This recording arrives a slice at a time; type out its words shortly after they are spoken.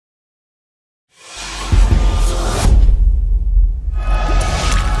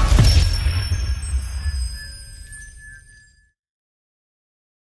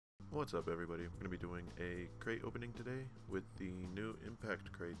What's up, everybody? We're going to be doing a crate opening today with the new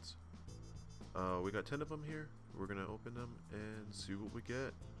Impact crates. We got 10 of them here. We're going to open them and see what we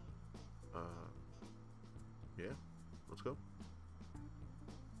get. Yeah, let's go.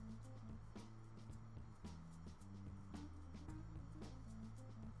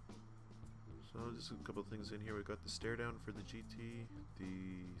 So just a couple of things in here. We got the stare down for the GT,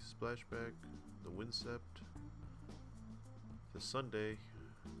 the splashback, the Wincept, the Sunday,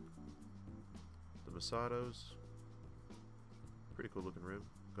 the Masatos, pretty cool looking rim.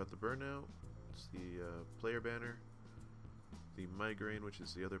 Got the Burnout, it's the player banner, the Migraine, which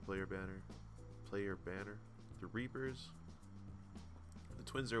is the other player banner, the Reapers, the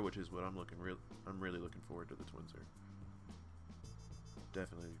Twinzer, which is what I'm really looking forward to. The Twinzer,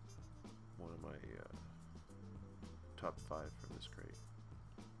 definitely one of my top 5 from this crate.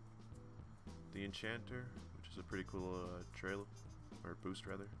 The Enchanter, which is a pretty cool trail, or boost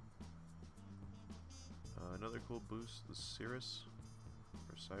rather. Another cool boost, the Cirrus,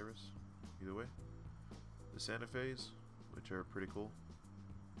 or Cyrus, either way. The Santa Fe's, which are pretty cool.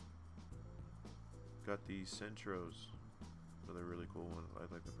 Got the Centros, another really cool one. I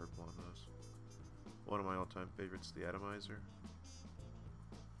like the purple on those. One of my all-time favorites, the Atomizer.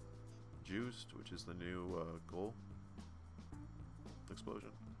 Juiced, which is the new goal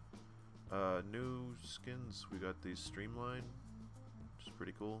explosion. New skins, we got the Streamline, which is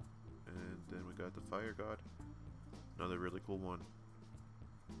pretty cool. And then we got the Fire God, another really cool one.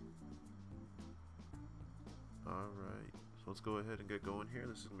 Alright, so let's go ahead and get going here.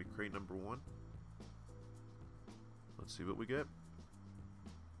 This is going to be crate number 1. Let's see what we get.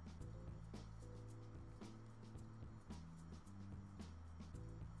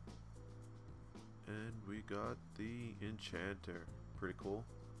 And we got the Enchanter, pretty cool.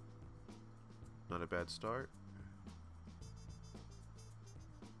 Not a bad start.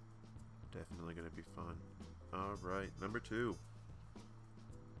 Definitely going to be fun. Alright, number 2.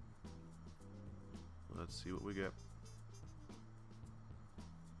 Let's see what we get.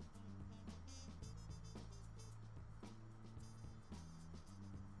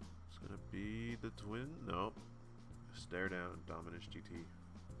 It's going to be the twin. Nope. Stare down, Dominus GT.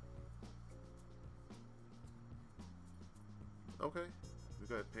 Okay. We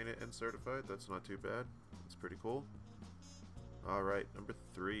got painted and certified. That's not too bad. That's pretty cool. Alright, number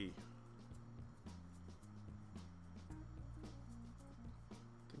 3.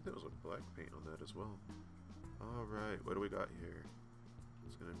 There was a black paint on that as well. Alright, what do we got here?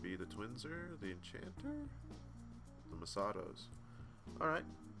 It's gonna be the Twinzer, the Enchanter, the Masatos. Alright.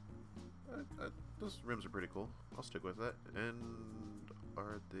 Those rims are pretty cool. I'll stick with that. And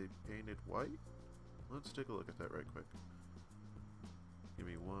are they painted white? Let's take a look at that right quick. Give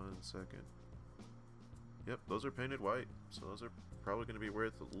me 1 second. Yep, those are painted white. So those are probably gonna be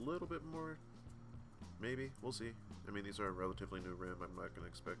worth a little bit more. Maybe, we'll see. I mean, these are a relatively new rim. I'm not going to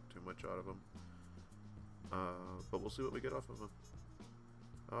expect too much out of them. But we'll see what we get off of them.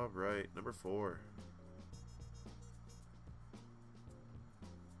 Alright, number 4.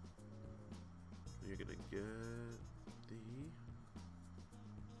 You're going to get the...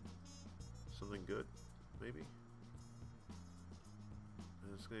 something good, maybe.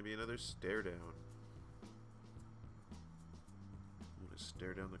 And it's going to be another stare down. I'm going to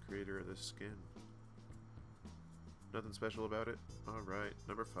stare down the creator of this skin. Nothing special about it. Alright,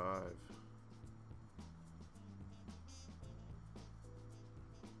 number 5.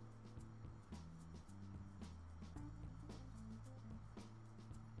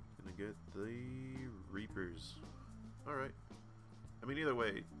 Gonna get the Reapers. Alright. I mean, either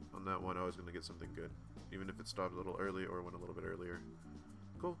way, on that one, I was gonna get something good. Even if it stopped a little early or went a little bit earlier.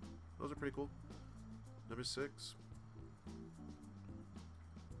 Cool. Those are pretty cool. Number 6.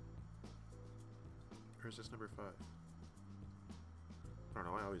 Or is this number 5? I don't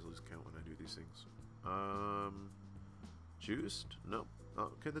know, I always lose count when I do these things. Juiced? Nope.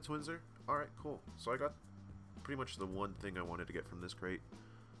 Oh, okay, the Twinzer. Alright, cool. So I got pretty much the one thing I wanted to get from this crate.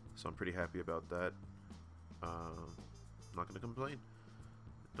 So I'm pretty happy about that. Not gonna complain.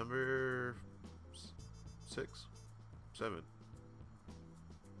 Number 6? 7?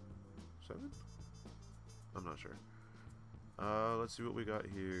 7? I'm not sure. Let's see what we got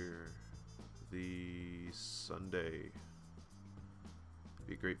here. The Sunday.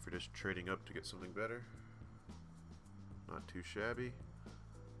 Be great for just trading up to get something better. Not too shabby.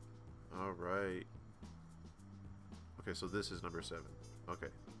 Alright. Okay, so this is number 7. Okay.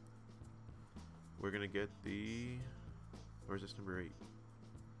 We're gonna get the... or is this number 8?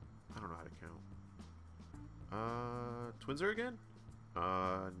 I don't know how to count. Twinzer again?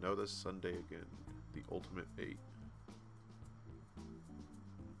 No, the Sunday again. The Ultimate 8.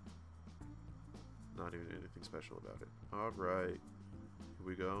 not even anything special about it. Alright. Here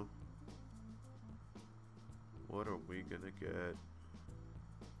we go. What are we gonna get?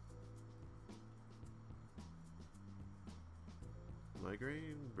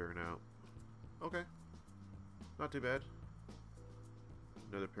 Migraine, burnout. Okay. Not too bad.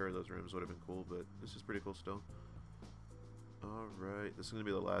 Another pair of those rims would have been cool, but this is pretty cool still. Alright, this is going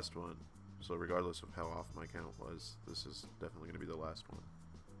to be the last one. So regardless of how off my count was, this is definitely going to be the last one.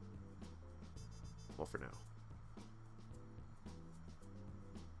 Well, for now.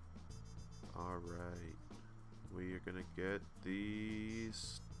 Alright. We are going to get the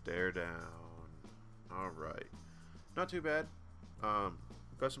stare down. Alright. Not too bad.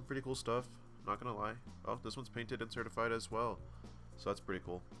 Got some pretty cool stuff. Not gonna lie. Oh, this one's painted and certified as well. So that's pretty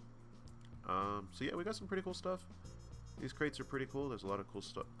cool. So yeah, we got some pretty cool stuff. These crates are pretty cool. There's a lot of cool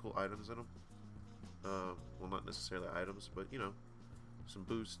stuff, cool items in them. Well, not necessarily items, but you know, some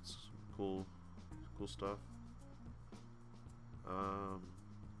boosts, cool stuff.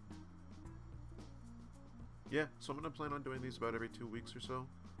 Yeah, so I'm gonna plan on doing these about every 2 weeks or so,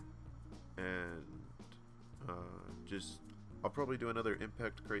 and I'll probably do another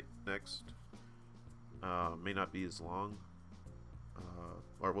impact crate next. May not be as long,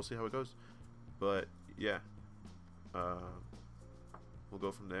 or we'll see how it goes. But yeah, we'll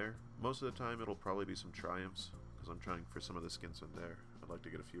go from there. Most of the time it'll probably be some triumphs, because I'm trying for some of the skins in there. I'd like to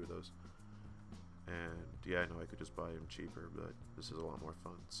get a few of those. And yeah, I know I could just buy them cheaper, but this is a lot more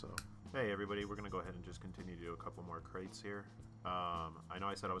fun. So hey everybody, we're gonna go ahead and just continue to do a couple more crates here. I know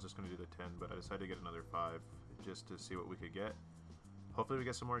I said I was just gonna do the 10, but I decided to get another 5 just to see what we could get. Hopefully we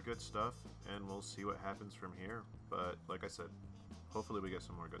get some more good stuff, and we'll see what happens from here. But like I said, hopefully we get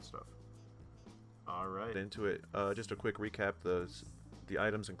some more good stuff. Alright. Into it. Just a quick recap. The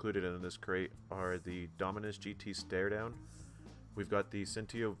items included in this crate are the Dominus GT Stare Down. We've got the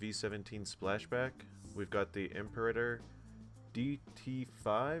Centio V17 Splashback. We've got the Imperator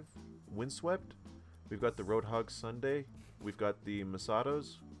DT5 Windswept. We've got the Roadhog Sunday. We've got the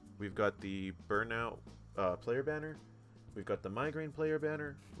Masados. We've got the Burnout player banner. We've got the Migraine player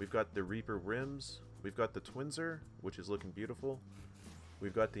banner. We've got the Reaper rims. We've got the Twinser, which is looking beautiful.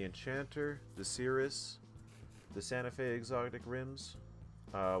 We've got the Enchanter, the Cirrus, the Santa Fe exotic rims.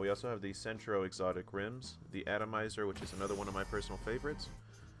 We also have the Centro exotic rims, the Atomizer, which is another one of my personal favorites,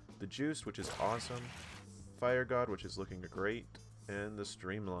 the Juiced, which is awesome, Fire God, which is looking great, and the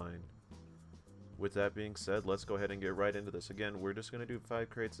Streamline. With that being said, let's go ahead and get right into this. Again, we're just going to do 5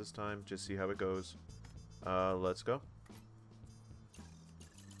 crates this time, just see how it goes. Let's go.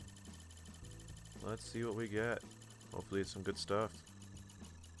 Let's see what we get. Hopefully it's some good stuff.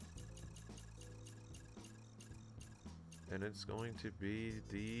 And it's going to be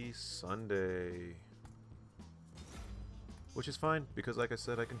the Sunday. Which is fine, because like I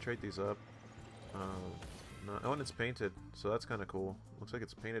said, I can trade these up. Oh, and it's painted, so that's kind of cool. Looks like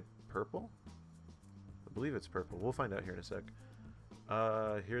it's painted purple? I believe it's purple. We'll find out here in a sec.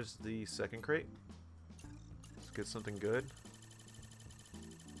 Here's the second crate. Let's get something good.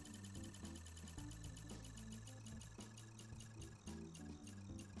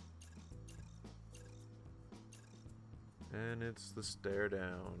 And it's the Stare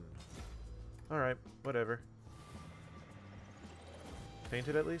Down. Alright, whatever.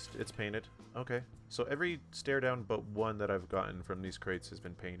 Painted at least? It's painted. Okay. So every Stare Down but one that I've gotten from these crates has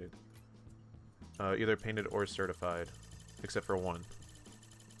been painted. Either painted or certified. Except for one.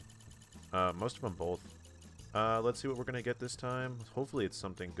 Most of them both. Let's see what we're gonna get this time. Hopefully it's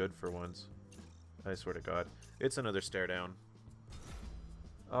something good for once. I swear to God. It's another Stare Down.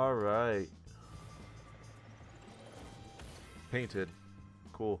 Alright. Painted.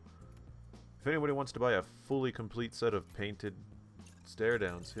 Cool. If anybody wants to buy a fully complete set of painted Stare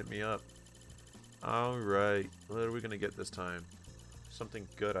Downs, hit me up. Alright. What are we going to get this time? Something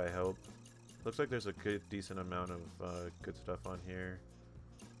good, I hope. Looks like there's a good, decent amount of good stuff on here.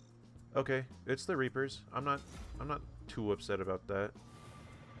 Okay, it's the Reapers. I'm not too upset about that.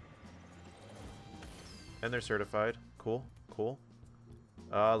 And they're certified. Cool, cool.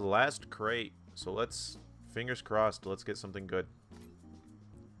 Last crate. So let's... Fingers crossed, let's get something good.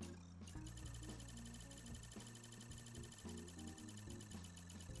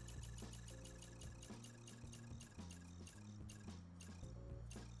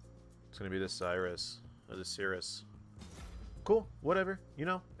 It's gonna be the Cyrus, or the Cirrus. Cool, whatever, you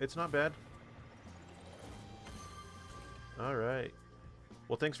know, it's not bad. Alright.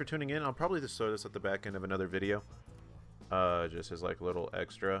 Well, thanks for tuning in. I'll probably just throw this at the back end of another video. Just as like a little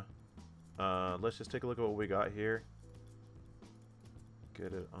extra. Let's just take a look at what we got here.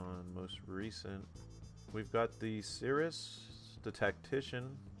 Get it on most recent. We've got the Cirrus, the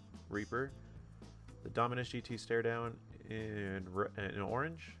Tactician Reaper. The Dominus GT Stare Down in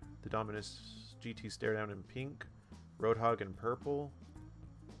orange. The Dominus GT Stare Down in pink. Roadhog in purple.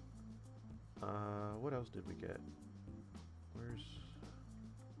 What else did we get?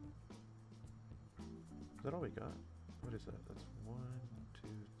 Is that all we got? What is that? That's 1, 2,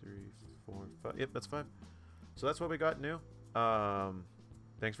 3, 4, 5. Yep, that's 5. So that's what we got new.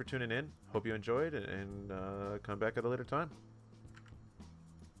 Thanks for tuning in. Hope you enjoyed, and come back at a later time.